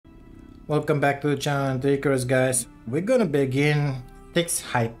Welcome back to the channel, the Icarus guys. We're gonna begin Styx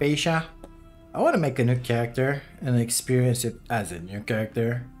Hypatia. I want to make a new character and experience it as a new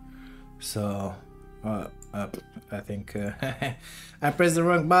character. So, I think I pressed the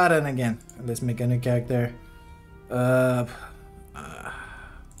wrong button again. Let's make a new character.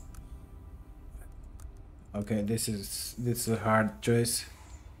 Okay, this is a hard choice.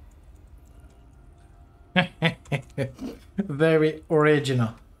 Very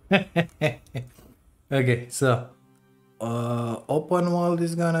original. Okay, so open world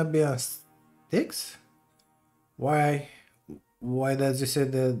is gonna be a Styx. Why does it say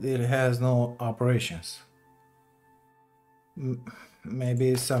that it has no operations?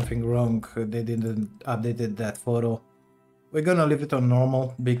 Maybe something wrong. They didn't updated that photo. We're gonna leave it on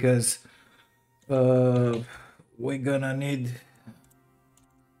normal because we're gonna need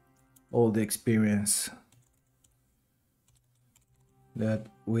all the experience that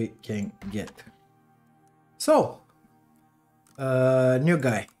we can get. So new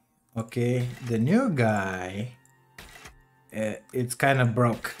guy. Okay, the new guy, it's kind of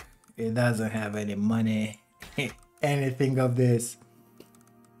broke. It doesn't have any money, anything of this.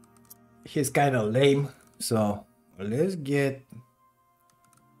 He's kind of lame. So let's get,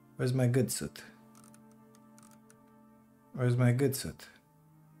 where's my good suit? Where's my good suit?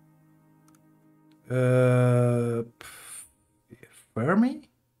 Fermi?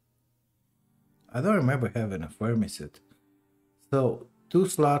 I don't remember having a Fermi suit. So 2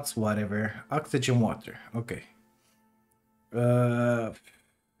 slots, whatever. Oxygen, water. Okay.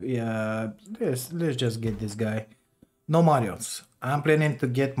 Yeah, let's just get this guy. No modules. I'm planning to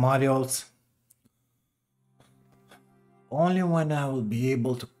get modules only when I will be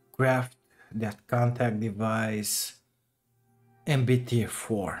able to craft that contact device MB tier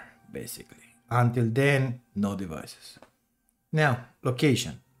 4, basically. Until then, no devices. Now,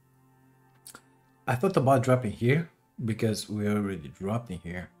 location. I thought about dropping here because we already dropped in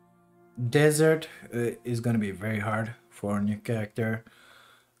here. Desert is gonna be very hard for a new character.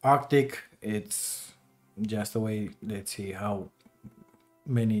 Arctic, it's just a way. Let's see how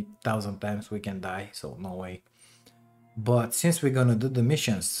many thousand times we can die, so no way. But since we're gonna do the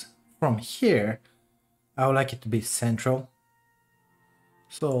missions from here, I would like it to be central.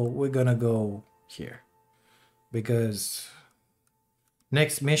 So we're gonna go here because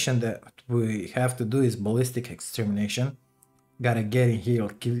next mission that we have to do is ballistic extermination. Gotta get in here,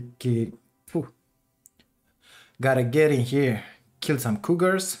 gotta get in here, kill some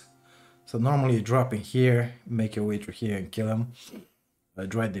cougars. So normally you drop in here, make your way through here and kill them.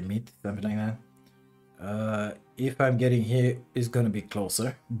 Dry the meat, something like that. If I'm getting here, it's gonna be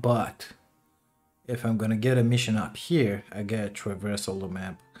closer. But if I'm gonna get a mission up here, I gotta traverse all the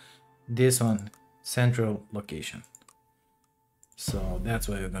map. This one, central location. So that's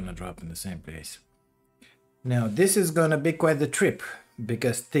why we're gonna drop in the same place. Now this is gonna be quite the trip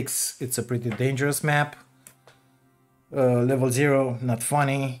because Styx, it's a pretty dangerous map. Level 0, not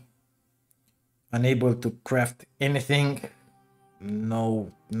funny. Unable to craft anything.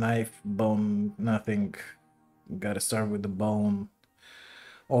 No knife, bone, nothing. Gotta start with the bone.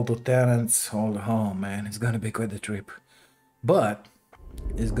 All the talents, all the, oh man, it's gonna be quite the trip. But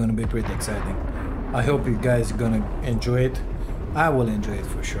it's gonna be pretty exciting. I hope you guys are gonna enjoy it. I will enjoy it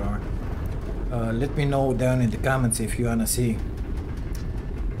for sure. Let me know down in the comments if you wanna see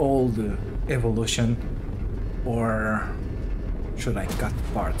all the evolution, or should I cut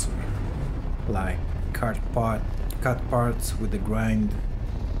parts, like cut parts with the grind,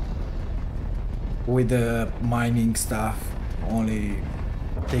 with the mining stuff, only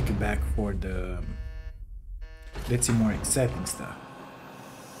take it back for the, let's see, more exciting stuff.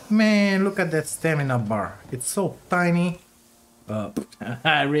 Man, look at that stamina bar, it's so tiny.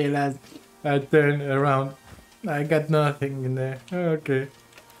 I realized I turned around, I got nothing in there. Okay.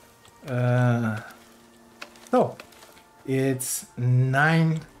 So it's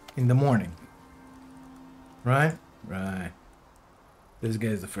 9 in the morning, right? Right. This guy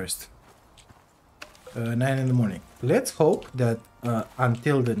is the first. 9 in the morning. Let's hope that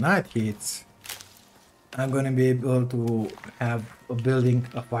until the night hits, I'm gonna be able to have a building,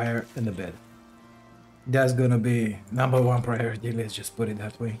 a fire, and a bed. That's gonna be #1 priority, let's just put it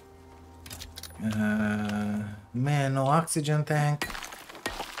that way. Man, no oxygen tank,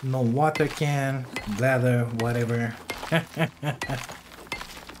 no water can, bladder, whatever.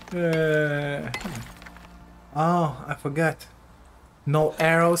 Oh, I forgot. No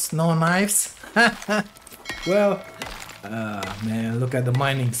arrows, no knives. Well, man, look at the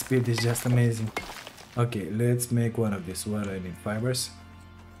mining speed, it's just amazing. Okay, let's make one of these. What do I need? Fibers.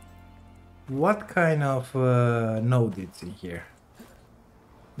 What kind of node is in here?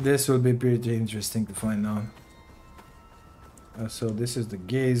 This will be pretty interesting to find out. So this is the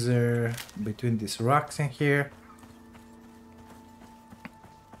geyser between these rocks in here.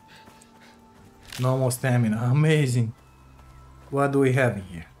 No more stamina. Amazing. What do we have in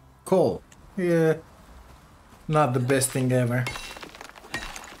here? Coal. Yeah, not the best thing ever.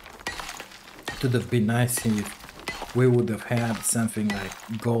 It would have been nice if we would have had something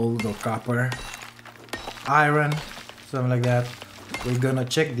like gold or copper, iron, something like that. We're gonna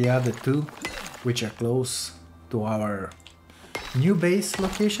check the other two, which are close to our new base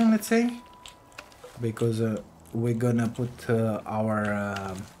location, let's say, because we're gonna put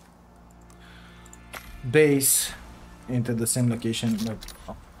our base into the same location. But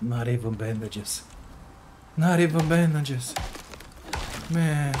oh, not even bandages, not even bandages,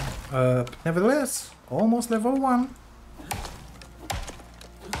 man. Nevertheless, almost level 1.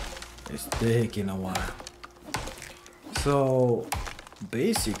 It's taking a while. So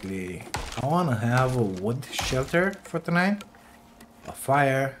basically I want to have a wood shelter for tonight, a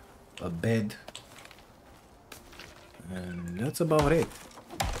fire, a bed, and that's about it.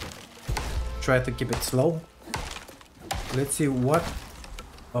 Try to keep it slow. Let's see what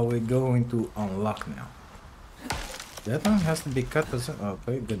are we going to unlock now. That one has to be cut as well.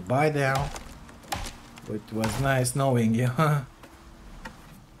 Okay, goodbye now. It was nice knowing you.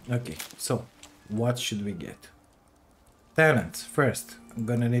 Okay, so what should we get? Talents first. I'm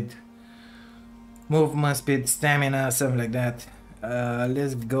gonna need movement speed, stamina, something like that.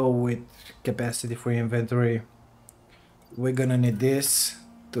 Let's go with capacity for inventory. We're gonna need this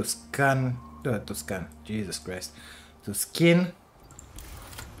to scan, Jesus Christ, to skin,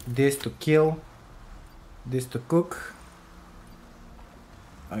 this to kill, this to cook.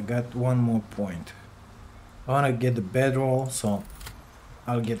 I got one more point. I wanna get the bedroll, so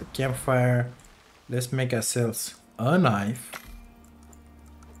I'll get the campfire. Let's make ourselves a knife,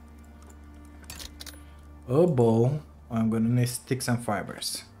 a bow. I'm gonna need sticks and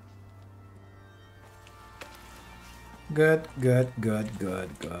fibers. Good.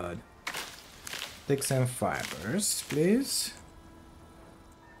 Sticks and fibers, please.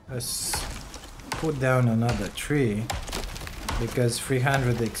 Let's put down another tree, because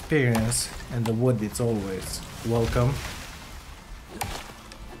 300 experience and the wood, it's always welcome.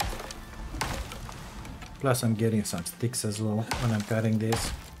 Plus I'm getting some sticks as well when I'm cutting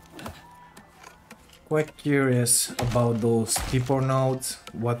this. Quite curious about those tipo nodes,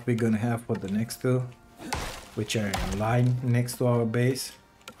 what we're gonna have for the next two, which are in line next to our base.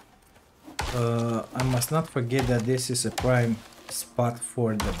 I must not forget that this is a prime spot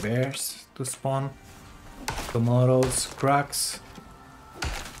for the bears to spawn. Komodos, crocs,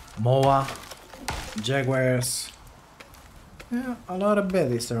 moa, jaguars. Yeah, a lot of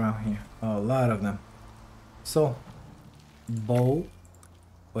bellies around here, a lot of them. So, bow,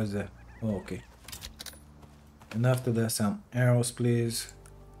 what's that? Oh, okay. And after that, some arrows, please.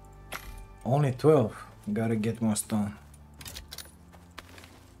 Only 12. Gotta get more stone.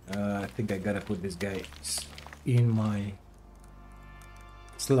 I think I gotta put this guy in my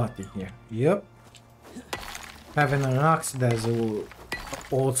slot in here. Yep. Having an oxidizer will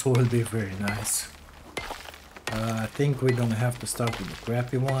also be very nice. I think we're gonna have to start with the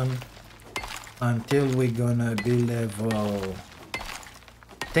crappy one until we're gonna be level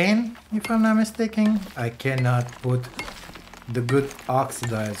 10, if I'm not mistaken. I cannot put the good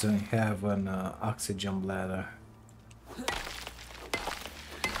oxidizer and have an oxygen bladder.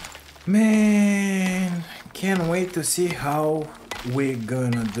 Man, can't wait to see how we're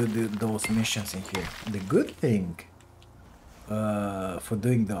gonna do those missions in here. The good thing for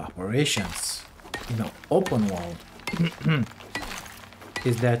doing the operations in an open world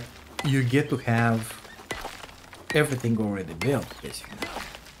is that you get to have everything already built, basically.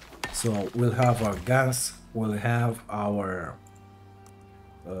 So we'll have our guns, we'll have our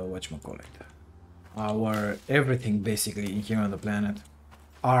whatchamacallit, our everything basically in here on the planet.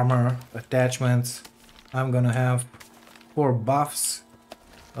 Armor, attachments. I'm gonna have 4 buffs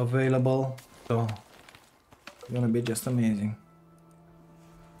available, so it's gonna be just amazing.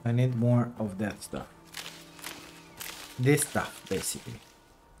 I need more of that stuff. This stuff, basically.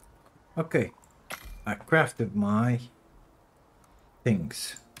 Okay, I crafted my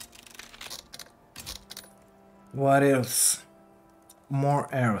things. What else? More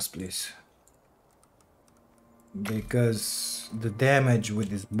arrows, please. Because the damage with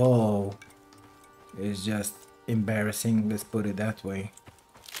this bow is just embarrassing, let's put it that way.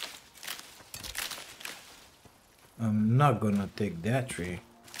 I'm not gonna take that tree.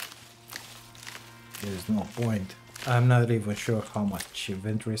 There's no point. I'm not even sure how much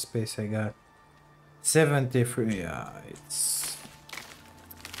inventory space I got. 73, yeah, it's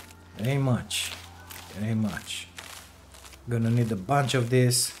It ain't much. It ain't much. Gonna need a bunch of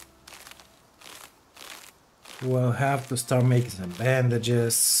this. We'll have to start making some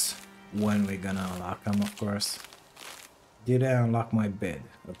bandages when we're gonna unlock them, of course. Did I unlock my bed?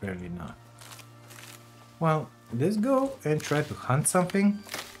 Apparently not. Well, let's go and try to hunt something.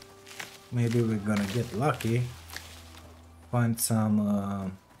 Maybe we're gonna get lucky. Find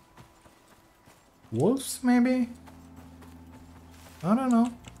some wolves, maybe? I don't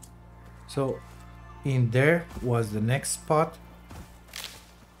know. So, in there was the next spot.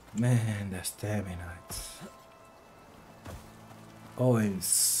 Man, the stamina. Oh,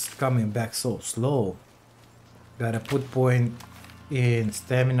 it's coming back so slow. Gotta put point in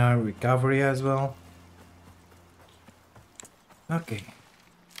stamina recovery as well. Okay.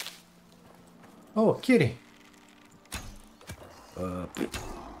 Oh, kitty.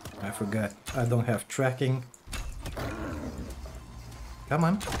 I forgot. I don't have tracking. Come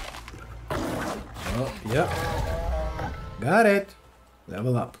on. Oh, yeah. Got it.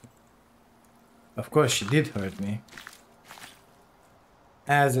 Level up. Of course, she did hurt me.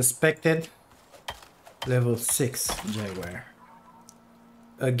 As expected, level 6 Jaguar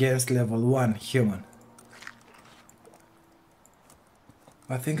against level 1 human.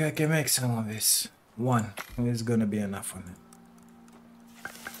 I think I can make some of this. One is gonna be enough for me.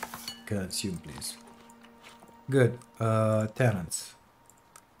 Consume, please. Good. Talents.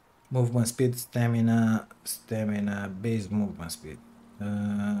 Movement speed, stamina, base movement speed.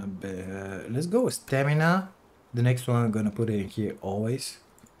 Let's go with stamina. The next one I'm gonna put it in here always.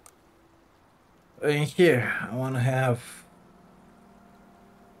 In here, I wanna have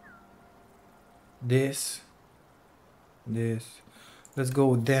this. Let's go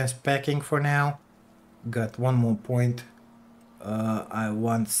with dance packing for now. Got one more point. I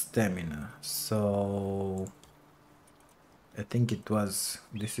want stamina, so I think it was,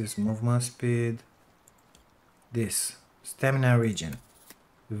 this is movement speed, this stamina region,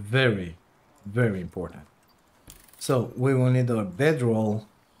 very important. So we will need our bedroll.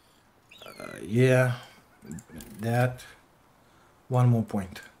 Yeah, that. One more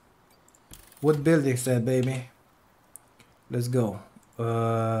point. Wood building set, baby. Let's go.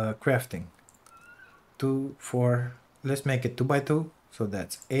 Crafting. 2, 4. Let's make it 2 by 2. So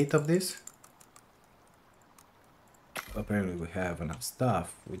that's 8 of this. Apparently we have enough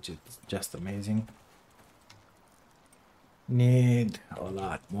stuff, which is just amazing. Need a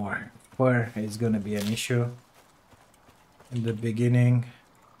lot more. Fur is gonna be an issue in the beginning.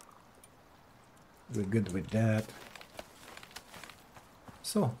 We're good with that.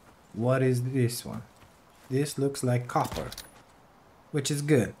 So, what is this one? This looks like copper, which is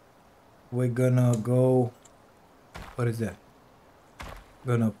good. We're gonna go... What is that?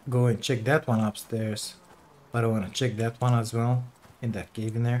 Gonna go and check that one upstairs. But I wanna check that one as well. In that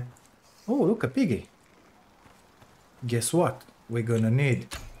cave in there. Oh, look, a piggy. Guess what? We're gonna need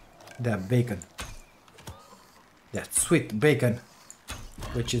that bacon. That sweet bacon.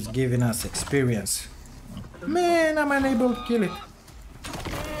 Which is giving us experience. Man, I'm unable to kill it.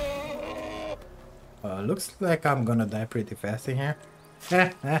 Looks like I'm gonna die pretty fast in here.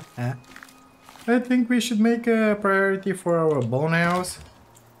 I think we should make a priority for our bone arrows.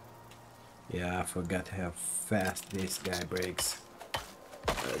 Yeah, I forgot how fast this guy breaks.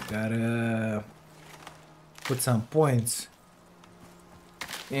 I gotta put some points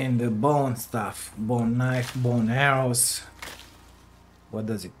in the bone stuff. Bone knife, bone arrows. What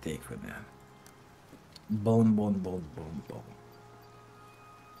does it take for that? Bone.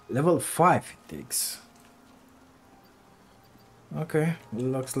 Level 5 it takes. Okay,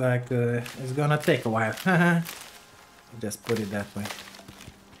 looks like it's gonna take a while. Just put it that way.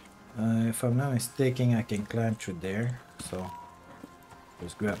 If I'm not mistaken, I can climb through there. So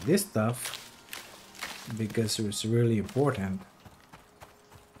let's grab this stuff because it's really important.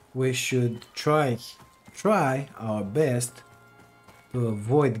 We should try our best to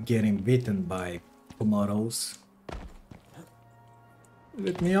avoid getting bitten by tomatoes.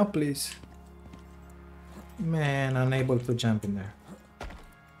 Let me up, please. Man, unable to jump in there.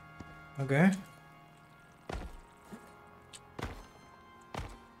 Okay.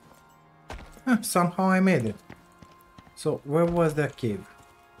 Somehow I made it. So, where was that cave?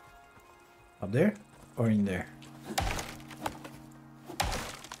 Up there? Or in there?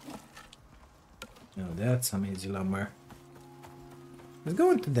 No, that's some easy lumber. Let's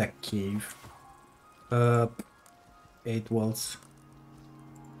go into that cave. 8 walls.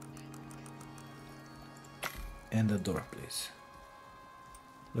 And the door, please.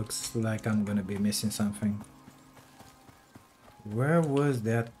 Looks like I'm gonna be missing something. Where was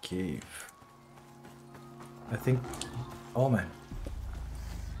that cave? I think... Oh man.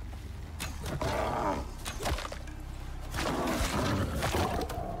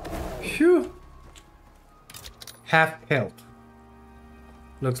 half health.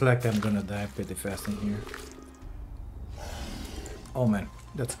 Looks like I'm gonna die pretty fast in here. Oh man,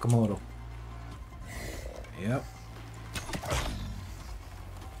 that's Komodo. Yep.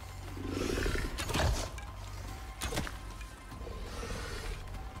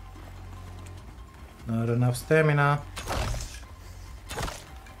 Not enough stamina.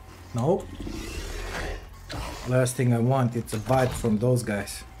 Nope. Last thing I want is a bite from those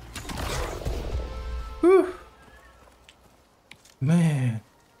guys. Whew. Man.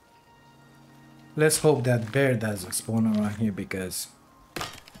 Let's hope that bear doesn't spawn around here because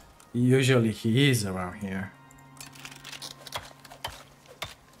usually he is around here.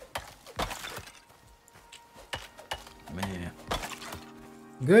 Man.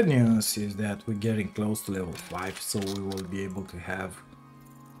 Good news is that we're getting close to level 5, so we will be able to have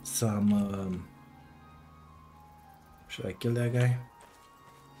some should I kill that guy?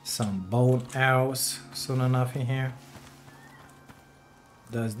 Some bone arrows soon enough in here.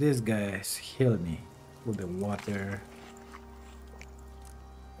 Does this guy heal me with the water?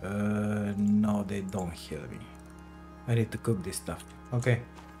 No, they don't heal me. I need to cook this stuff. Okay.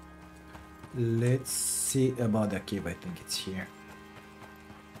 Let's see about the cave. I think it's here.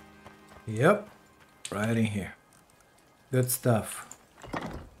 Yep, right in here. Good stuff.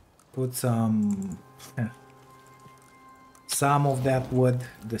 Put some of that wood,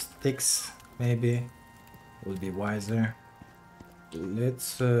 the sticks maybe will be wiser.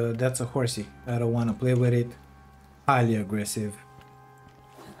 Let's that's a horsey. I don't want to play with it. Highly aggressive,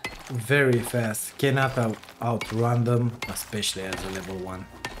 very fast, cannot outrun them, especially as a level 1.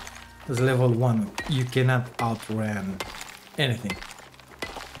 As level 1 you cannot outrun anything.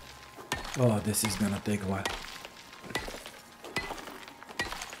 Oh, this is gonna take a while.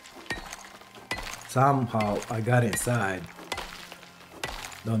 Somehow I got inside.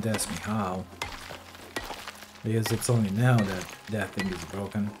 Don't ask me how. Because it's only now that that thing is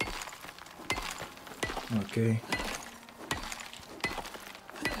broken. Okay.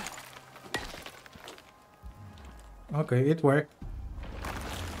 Okay, it worked.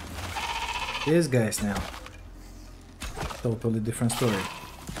 These guys now. Totally different story.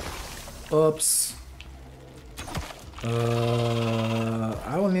 Oops.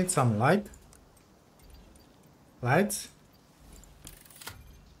 I will need some light. Lights.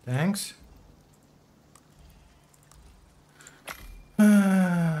 Thanks.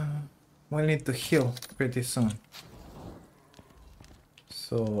 We'll need to heal pretty soon.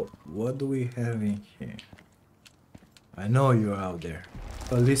 So, what do we have in here? I know you're out there.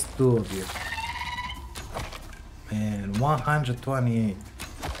 At least 2 of you. And 128.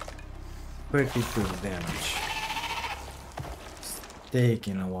 32 damage. It's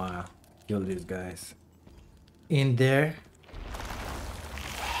taking a while. Kill these guys. In there.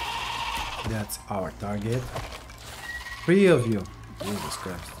 That's our target. 3 of you. Jesus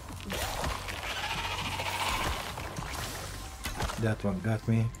Christ. That one got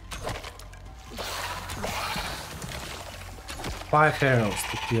me. 5 arrows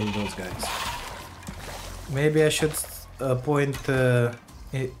to kill those guys. Maybe I should point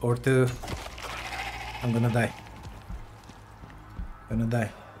or 2. I'm gonna die. Gonna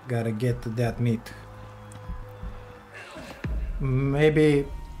die. Gotta get to that meat. Maybe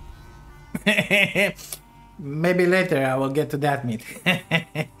maybe later I will get to that meat.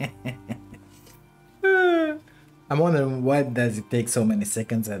 I'm wondering why does it take so many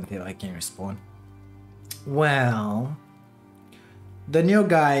seconds until I can respawn. Well, the new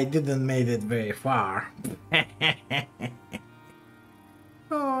guy didn't made it very far.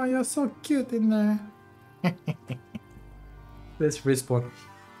 Oh, you're so cute in there. Let's respawn.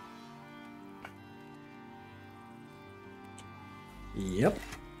 Yep.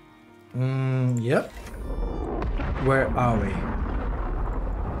 Yep. Where are we?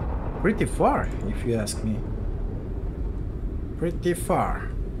 Pretty far, if you ask me. Pretty far.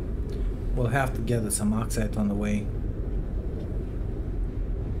 We'll have to gather some oxide on the way.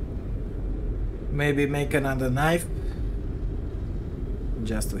 Maybe make another knife.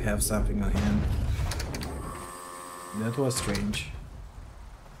 Just to have something on hand. That was strange.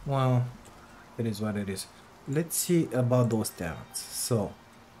 Well, it is what it is. Let's see about those talents. So,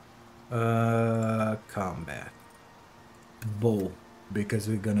 combat. Bow, because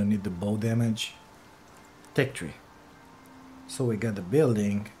we're gonna need the bow damage. Tech tree. So we got the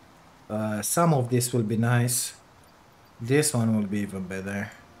building. Some of this will be nice. This one will be even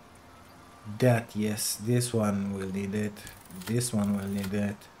better. That, yes, this one will need it. This one will need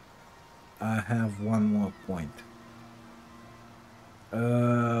it. I have one more point.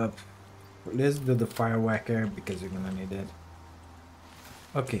 Let's do the fire whacker because we're gonna need it.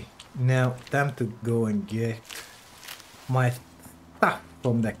 Okay, now time to go and get my stuff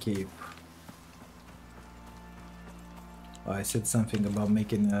from the cave. Oh, I said something about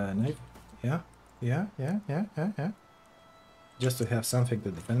making a knife. Yeah. Just to have something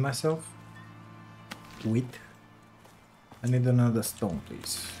to defend myself with. I need another stone,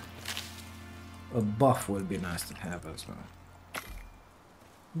 please. A buff would be nice to have as well.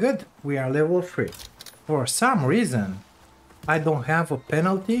 Good, we are level 3. For some reason, I don't have a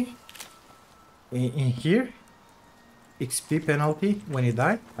penalty in here. XP penalty when you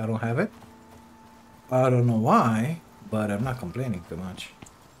die. I don't have it. I don't know why, but I'm not complaining too much.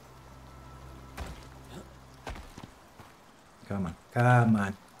 Come on, come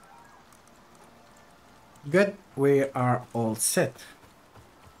on. Good, we are all set.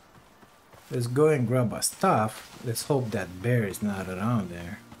 Let's go and grab our stuff. Let's hope that bear is not around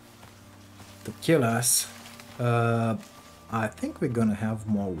there to kill us. I think we're gonna have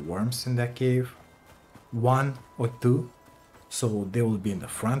more worms in that cave. 1 or 2. So they will be in the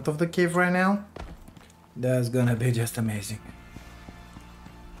front of the cave right now. That's gonna be just amazing.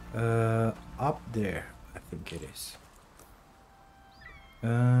 Up there, I think it is.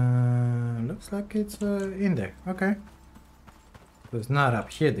 Looks like it's in there. Okay. So it's not up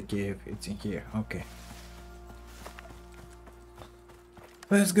here, the cave, it's in here. Okay.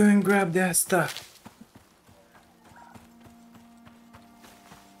 Let's go and grab that stuff.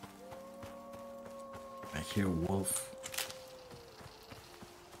 I hear wolf.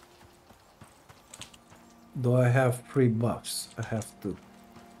 Do I have 3 buffs? I have 2.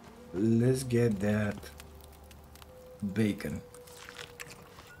 Let's get that bacon.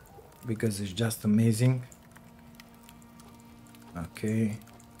 Because it's just amazing. Okay.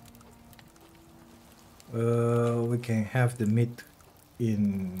 We can have the meat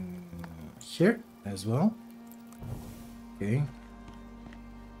in here as well. Okay.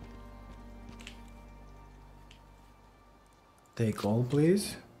 Take all,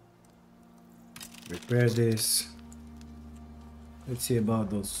 please. Repair this. Let's see about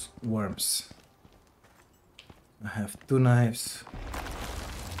those worms. I have 2 knives.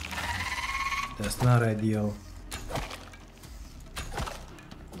 That's not ideal.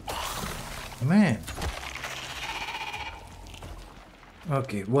 Man.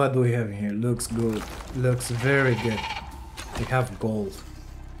 Okay, what do we have in here? Looks good. Looks very good. We have gold.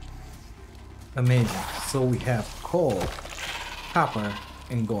 Amazing. So we have coal, copper,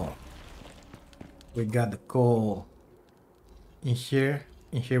 and gold. We got the coal in here.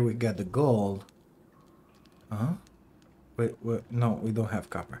 In here we got the gold. Wait, no, we don't have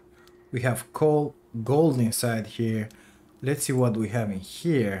copper. We have coal, gold inside here. Let's see what we have in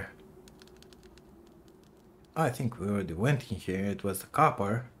here. I think we already went in here. It was the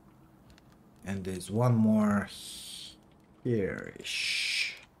copper. And there's one more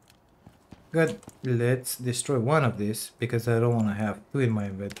here-ish. Good. Let's destroy one of these because I don't want to have 2 in my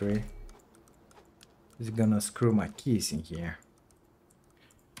inventory. It's gonna screw my keys in here.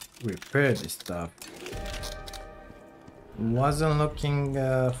 Repair this stuff. Wasn't looking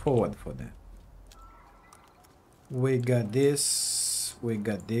forward for that. We got this. We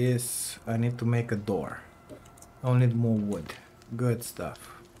got this. I need to make a door. I'll need more wood. Good stuff.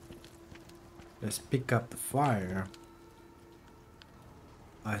 Let's pick up the fire.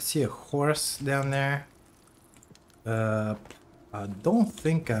 I see a horse down there. I don't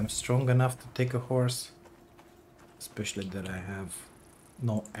think I'm strong enough to take a horse. Especially that I have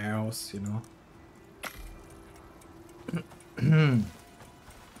no arrows, you know. And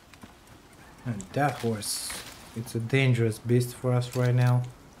that horse, it's a dangerous beast for us right now.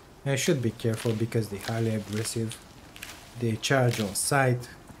 I should be careful because they're highly aggressive. They charge on sight.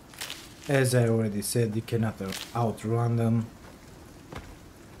 As I already said, you cannot outrun them.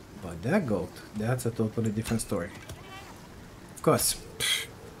 But that goat, that's a totally different story. Of course,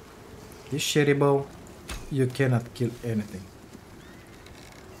 this shitty bow, you cannot kill anything.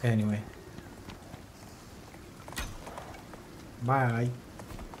 Anyway. Bye.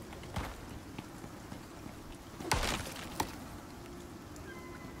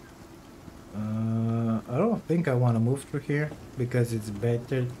 I don't think I want to move through here because it's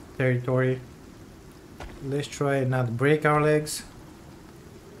better territory. Let's try and not break our legs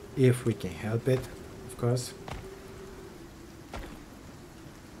if we can help it, of course.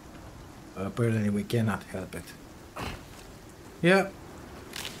 Apparently we cannot help it. Yeah,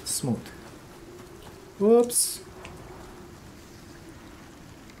 smooth. Whoops.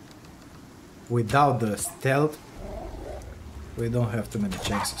 Without the stealth, we don't have too many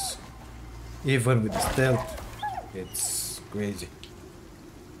chances. Even with the stealth, it's crazy.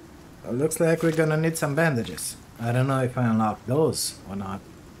 Looks like we're gonna need some bandages. I don't know if I unlock those or not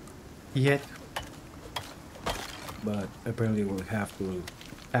yet. but apparently it will have to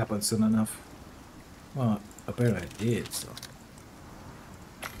happen soon enough. Well, apparently it did, so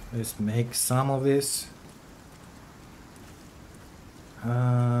let's make some of this.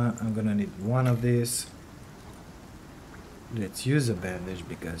 I'm gonna need one of these. Let's use a bandage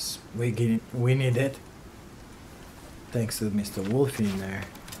because we need it. Thanks to Mr. Wolfie in there.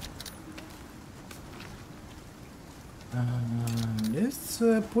 Let's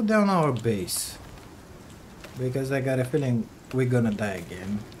put down our base because I got a feeling we're gonna die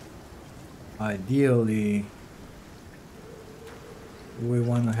again. Ideally, we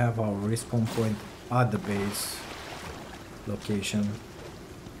want to have our respawn point at the base location.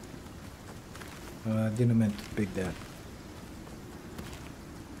 Didn't mean to pick that.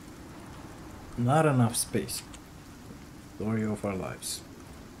 Not enough space. Story of our lives.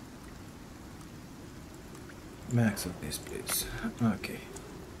 Max of this, please. Okay.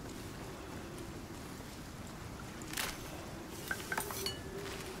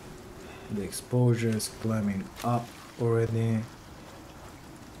 The exposure is climbing up already.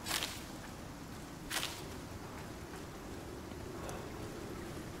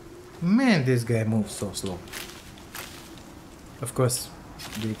 Man, this guy moves so slow. Of course,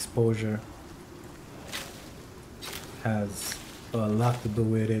 the exposure has a lot to do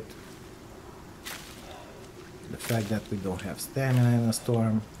with it. The fact that we don't have stamina in a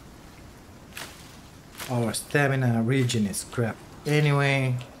storm. Our stamina region is crap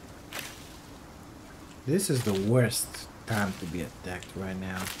anyway. This is the worst time to be attacked right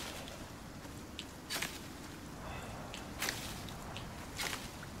now.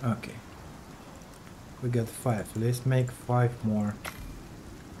 Okay. We got 5. Let's make 5 more.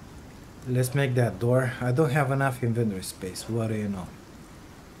 Let's make that door. I don't have enough inventory space. What do you know?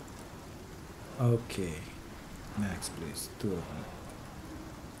 Okay. Max, please. 2 of them.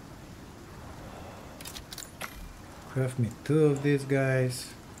 Craft me 2 of these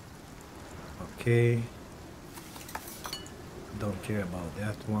guys. Okay. Don't care about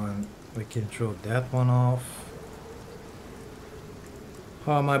that one. We can throw that one off.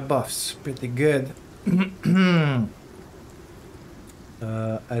 How are my buffs? Pretty good.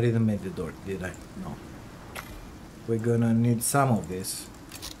 I didn't make the door, did I? No. We're gonna need some of this.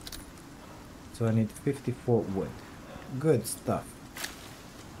 So I need 54 wood. Good stuff.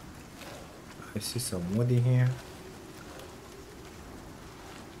 I see some wood in here.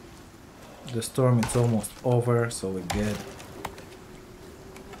 The storm is almost over, so we're good.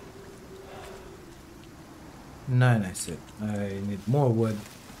 9, I said. I need more wood.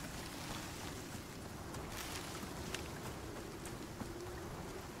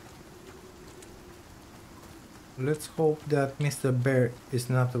 Let's hope that Mr. Bear is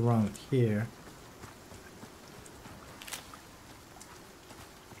not around here.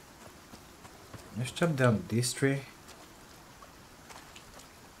 Let's chop down this tree.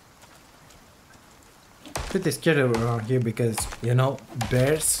 Pretty scared around here because, you know,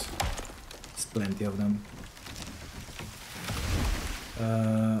 bears. There's plenty of them.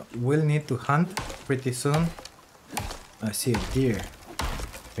 We'll need to hunt pretty soon. I see a deer. I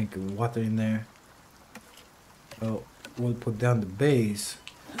think water in there. So we'll put down the base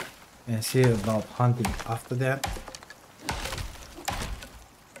and see about hunting after that.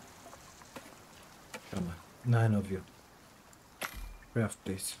 Come on, 9 of you. Craft,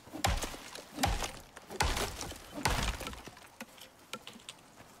 please.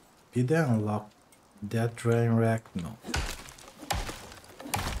 Did I unlock that drying rack? No.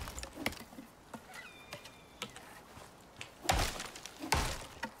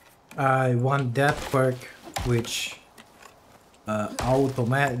 I want that perk which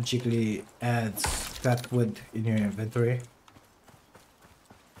automatically adds fat wood in your inventory.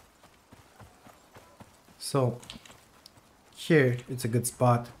 So here it's a good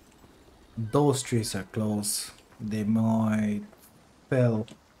spot. Those trees are close. They might fell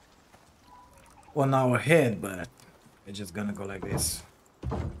on our head, but we're just gonna go like this.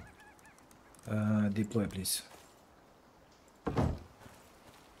 Deploy, please.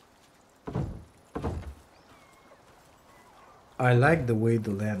 I like the way the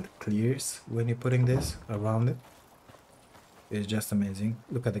land clears when you're putting this around it. It's just amazing.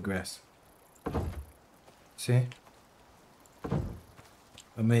 Look at the grass. See?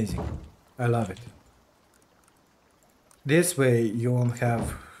 Amazing. I love it. This way you won't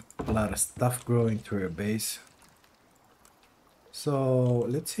have a lot of stuff growing through your base. So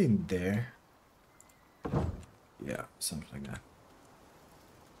let's see in there. Yeah, something like that.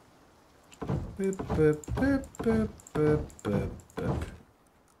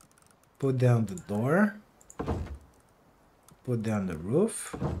 Put down the door. Put down the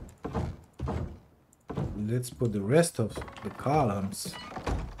roof. let's put the rest of the columns.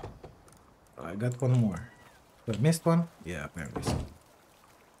 I got one more. I missed one? Yeah, apparently so.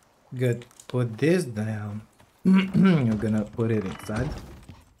 Good. Put this down. You're gonna put it inside.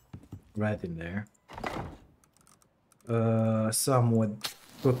 Right in there. Someone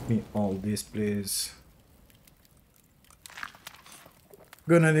cook me all this, please.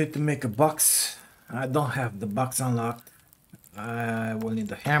 Gonna need to make a box. I don't have the box unlocked. I will need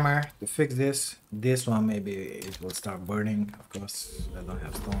a hammer to fix this. This one maybe it will start burning. Of course, I don't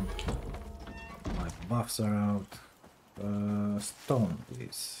have stone. My buffs are out. Stone,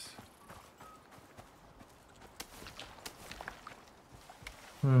 please.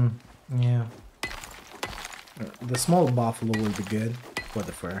 Yeah. The small buffalo will be good for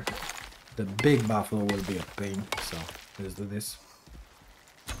the fur. The big buffalo will be a pain, so let's do this.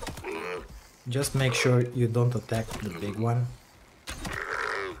 Just make sure you don't attack the big one.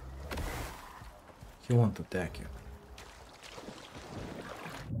 He won't attack you.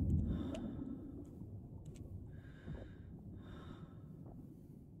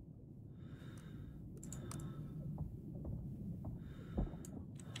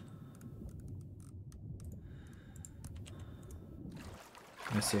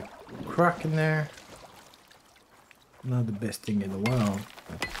 I see a crack in there. Not the best thing in the world,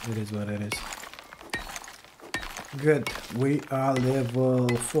 but it is what it is. Good, we are level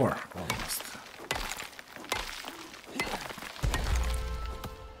 4 almost.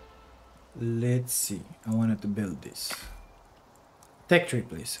 Let's see, I wanted to build this. Tech tree,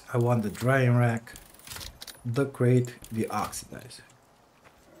 please. I want the drying rack, the crate, the oxidizer.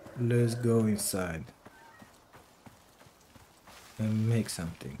 Let's go inside and make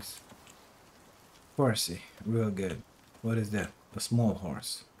some things. Horsey, real good. What is that? A small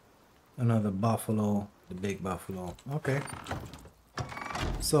horse. Another buffalo, the big buffalo. Okay.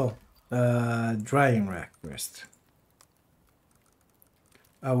 So, drying rack first.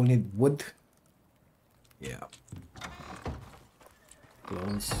 I will need wood. Yeah.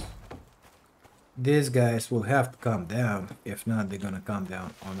 Close. These guys will have to come down. If not, they're gonna come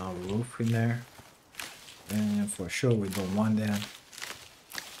down on our roof in there. And for sure we don't want that.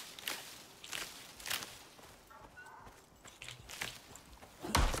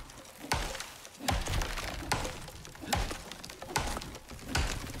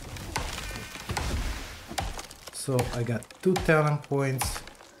 So I got 2 talent points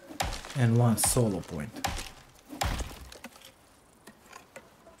and 1 solo point.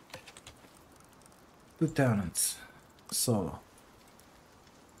 Two talents, solo.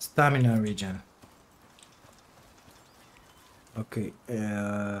 Stamina regen. Okay,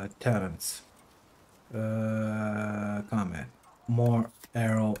 talents. Combat. More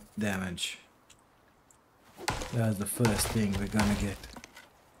arrow damage. That's the first thing we're gonna get.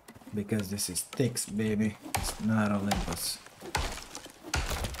 Because this is Styx, baby. It's not Olympus.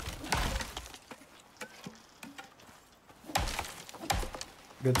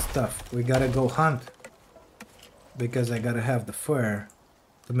 Good stuff. We gotta go hunt. Because I gotta have the fur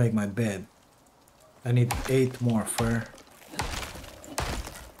to make my bed. I need 8 more fur.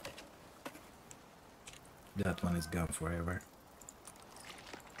 That one is gone forever.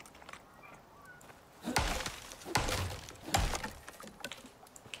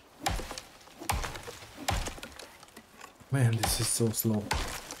 Man, this is so slow.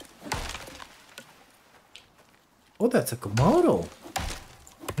 Oh, that's a Komodo.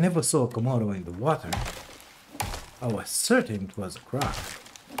 I never saw a Komodo in the water. I was certain it was a croc.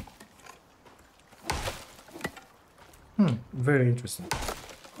 Very interesting.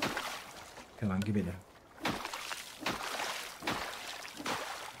 Come on, give me that.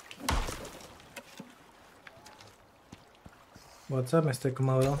 What's up, Mr.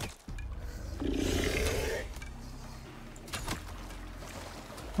 Komodo?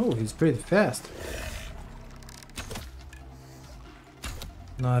 Oh, he's pretty fast.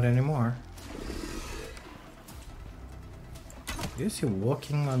 Not anymore. Is he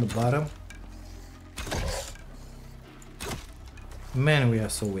walking on the bottom? Man, we are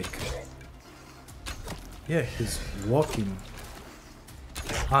so weak. Yeah, he's walking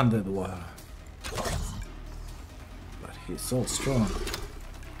under the water. But he's so strong.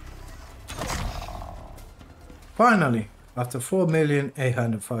 Finally, after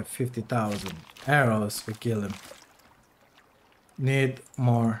 4,850,000 arrows, we kill him. Need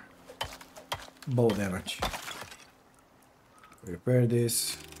more bow damage. Repair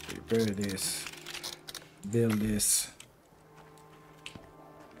this, build this.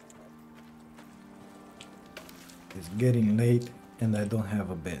 It's getting late and I don't have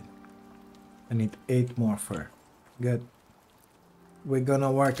a bed. I need 8 more fur. Good. We're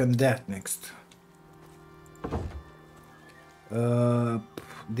gonna work on that next.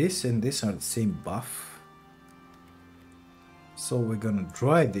 This and this are the same buff. So we're gonna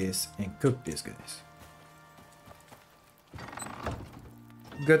dry this and cook these guys.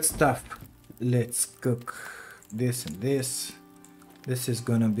 Good stuff. Let's cook this and this. This is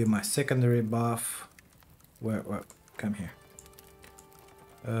gonna be my secondary buff. Where come here.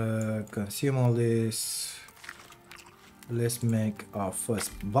 Consume all this. Let's make our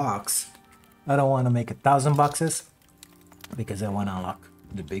first box. I don't want to make 1,000 boxes because I want to unlock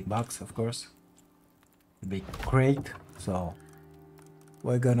the big box, of course, the big crate. So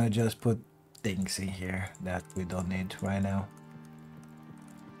we're gonna just put things in here that we don't need right now.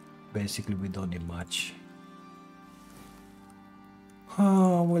 Basically, we don't need much.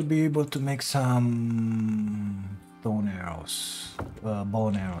 We'll be able to make some stone arrows,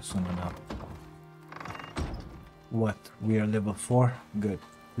 bone arrows soon enough. What? We are level 4? Good.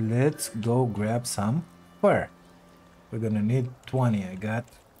 Let's go grab some fur. We're gonna need 20. I got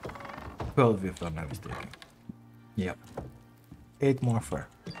 12 if I'm not mistaken. Yep. 8 more fur.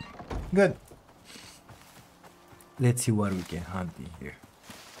 Good. Let's see what we can hunt in here.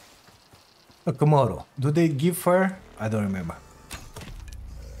 A Komodo. Do they give fur? I don't remember.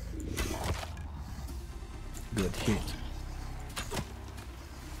 Good hit.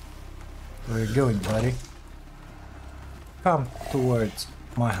 Where are you going, buddy? Come towards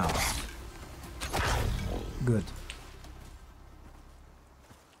my house. Good.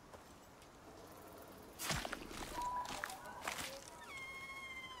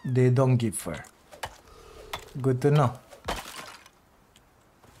 They don't give fur. Good to know.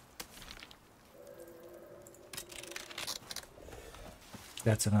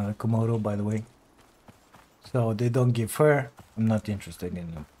 That's another Komodo, by the way. So they don't give fur. I'm not interested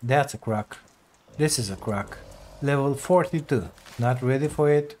in them. That's a croc. This is a croc. Level 42. Not ready for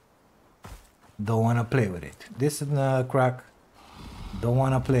it. Don't want to play with it. This is a croc. Don't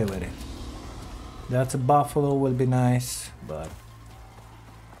want to play with it. That's a buffalo, will be nice, but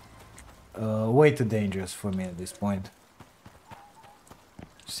way too dangerous for me at this point.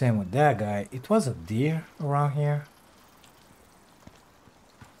 Same with that guy. It was a deer around here.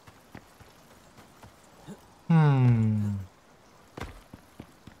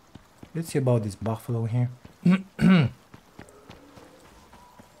 Let's see about this buffalo here.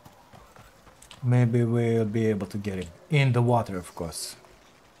 Maybe we'll be able to get it in the water, of course.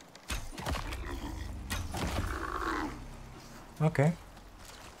 Okay.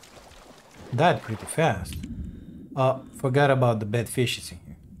 Died pretty fast. Forgot about the bad fishes in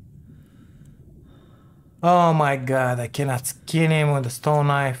here. Oh my god, I cannot skin him with a stone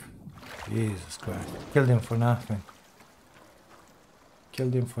knife. Jesus Christ. Killed him for nothing.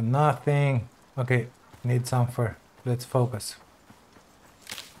 Killed him for nothing. Okay, need some fur. Let's focus.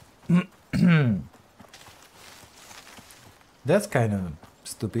 That's kind of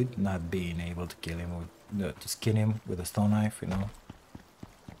stupid, not being able to kill him with, to skin him with a stone knife, you know.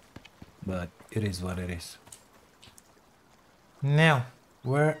 But it is what it is. Now,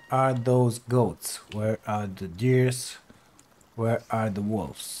 where are those goats? Where are the deers? Where are the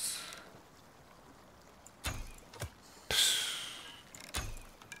wolves?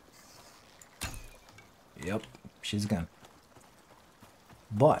 Yep, she's gone.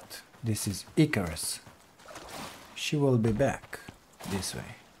 But this is Icarus. She will be back this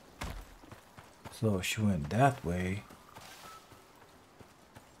way. So she went that way.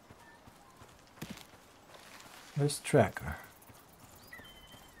 Let's track her.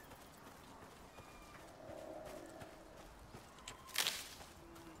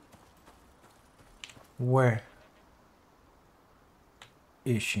 Where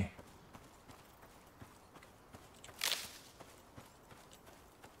is she?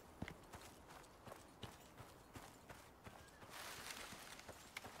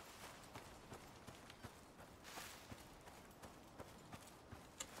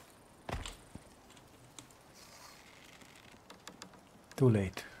 Too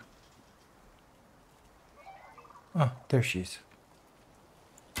late. Oh, there she is.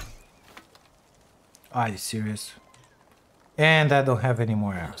 Are you serious? And I don't have any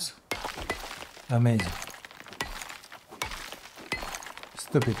more arrows. Amazing.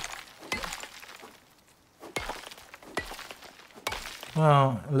 Stupid.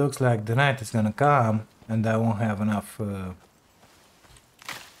 Well, it looks like the night is gonna come and I won't have enough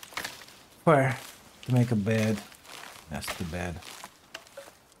fire to make a bed. That's too bad.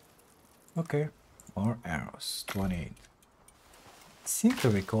 Okay, more arrows. 28. Seem to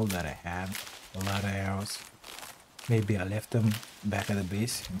recall that I had a lot of arrows. Maybe I left them back at the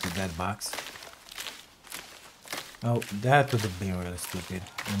base into that box. Oh, that would have been really stupid,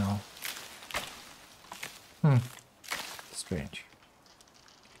 you know. Let's strange.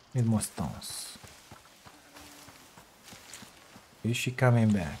 Need more stones. Is she coming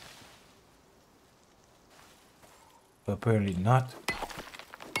back? Apparently not.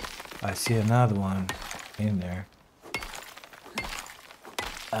 I see another one in there.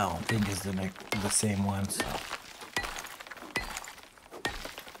 I don't think it's the same one, so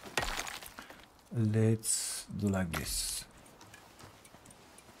let's do like this.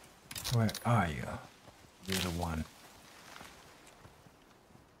 Where are you? You're the one.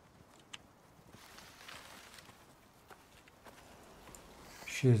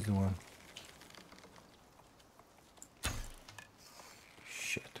 She's the one.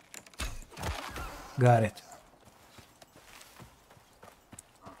 Shit. Got it.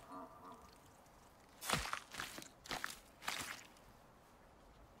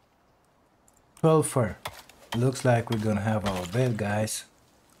 Fur. Looks like we're gonna have our bed, guys.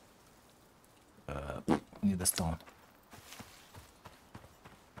 Need a stone.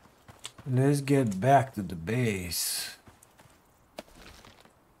 Let's get back to the base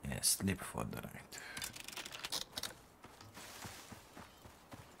and sleep for the night.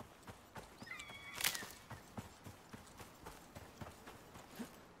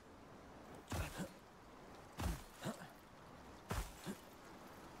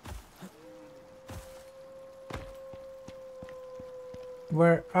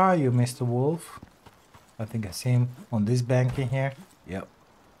 Where are you, Mr. Wolf? I think I see him on this bank in here. Yep.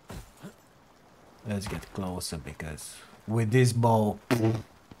 Let's get closer because with this bow,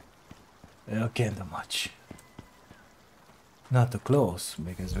 I can't do much. Not too close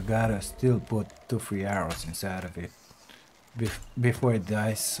because we gotta still put 2-3 arrows inside of it before it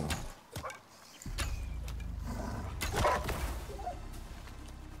dies. So.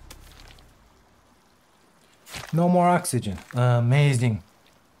 No more oxygen. Amazing.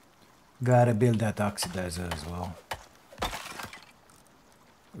 Gotta build that oxidizer as well.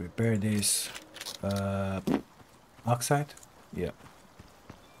 Repair this. Oxide? Yeah.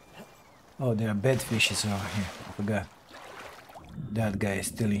 Oh, there are bed fishes over here. I forgot. That guy is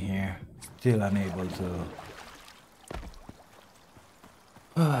still in here. Still unable to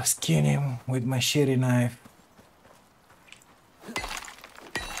skin him with my shitty knife.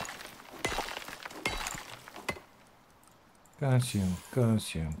 Consume,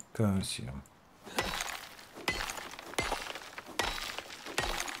 consume, consume.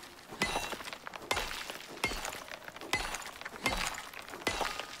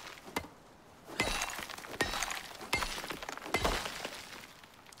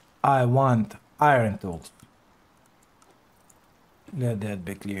 I want iron tools. Let that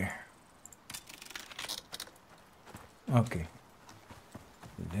be clear. Okay.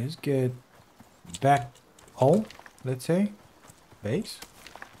 Let's get back home, let's say. Base,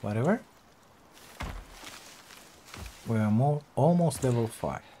 whatever. We're almost level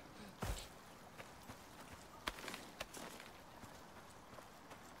 5.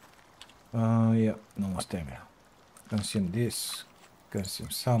 Yeah, no more stamina. Consume this. Consume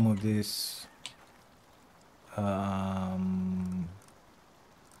some of this.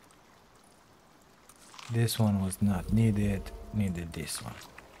 This one was not needed. Needed this one.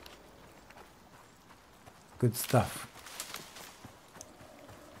 Good stuff.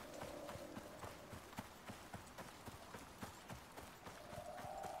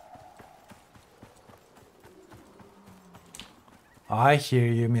 I hear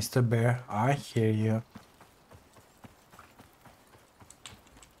you, Mr. Bear. I hear you.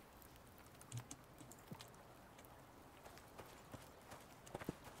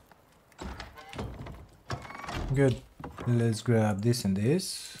 Good. Let's grab this and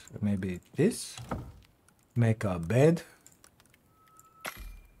this. Maybe this. Make a bed.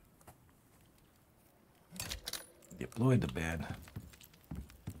 Deploy the bed.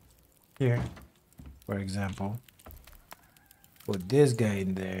 Here, for example. Put this guy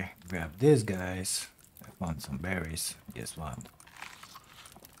in there. Grab these guys. I found some berries. Guess what?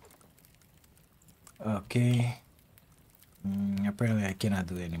 Okay. Apparently I cannot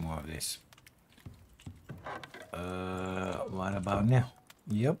do any more of this. What about now?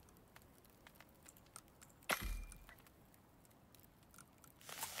 Yep.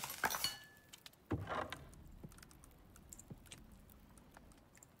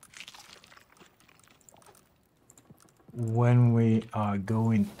 When we are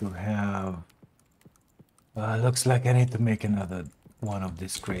going to have... looks like I need to make another one of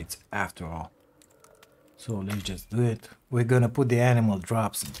these crates after all. So let's just do it. We're gonna put the animal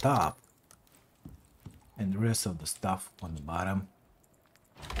drops on top. And the rest of the stuff on the bottom.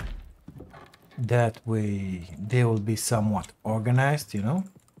 That way they will be somewhat organized, you know.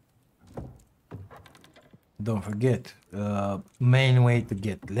 don't forget, main way to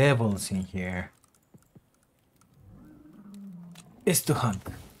get levels in here is to hunt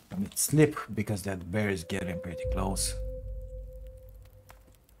with sleep, because that bear is getting pretty close.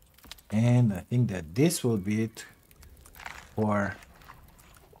 And I think that this will be it for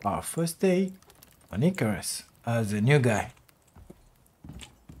our first day on Icarus as a new guy.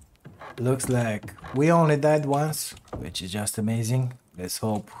 Looks like we only died once, which is just amazing. Let's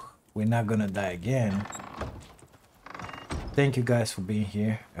hope we're not gonna die again. Thank you guys for being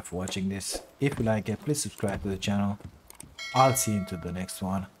here and for watching this. If you like it, please subscribe to the channel. I'll see you to the next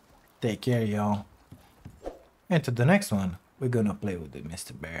one. Take care, y'all. And to the next one, we're gonna play with the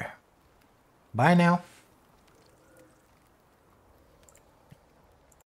Mr. Bear. Bye now.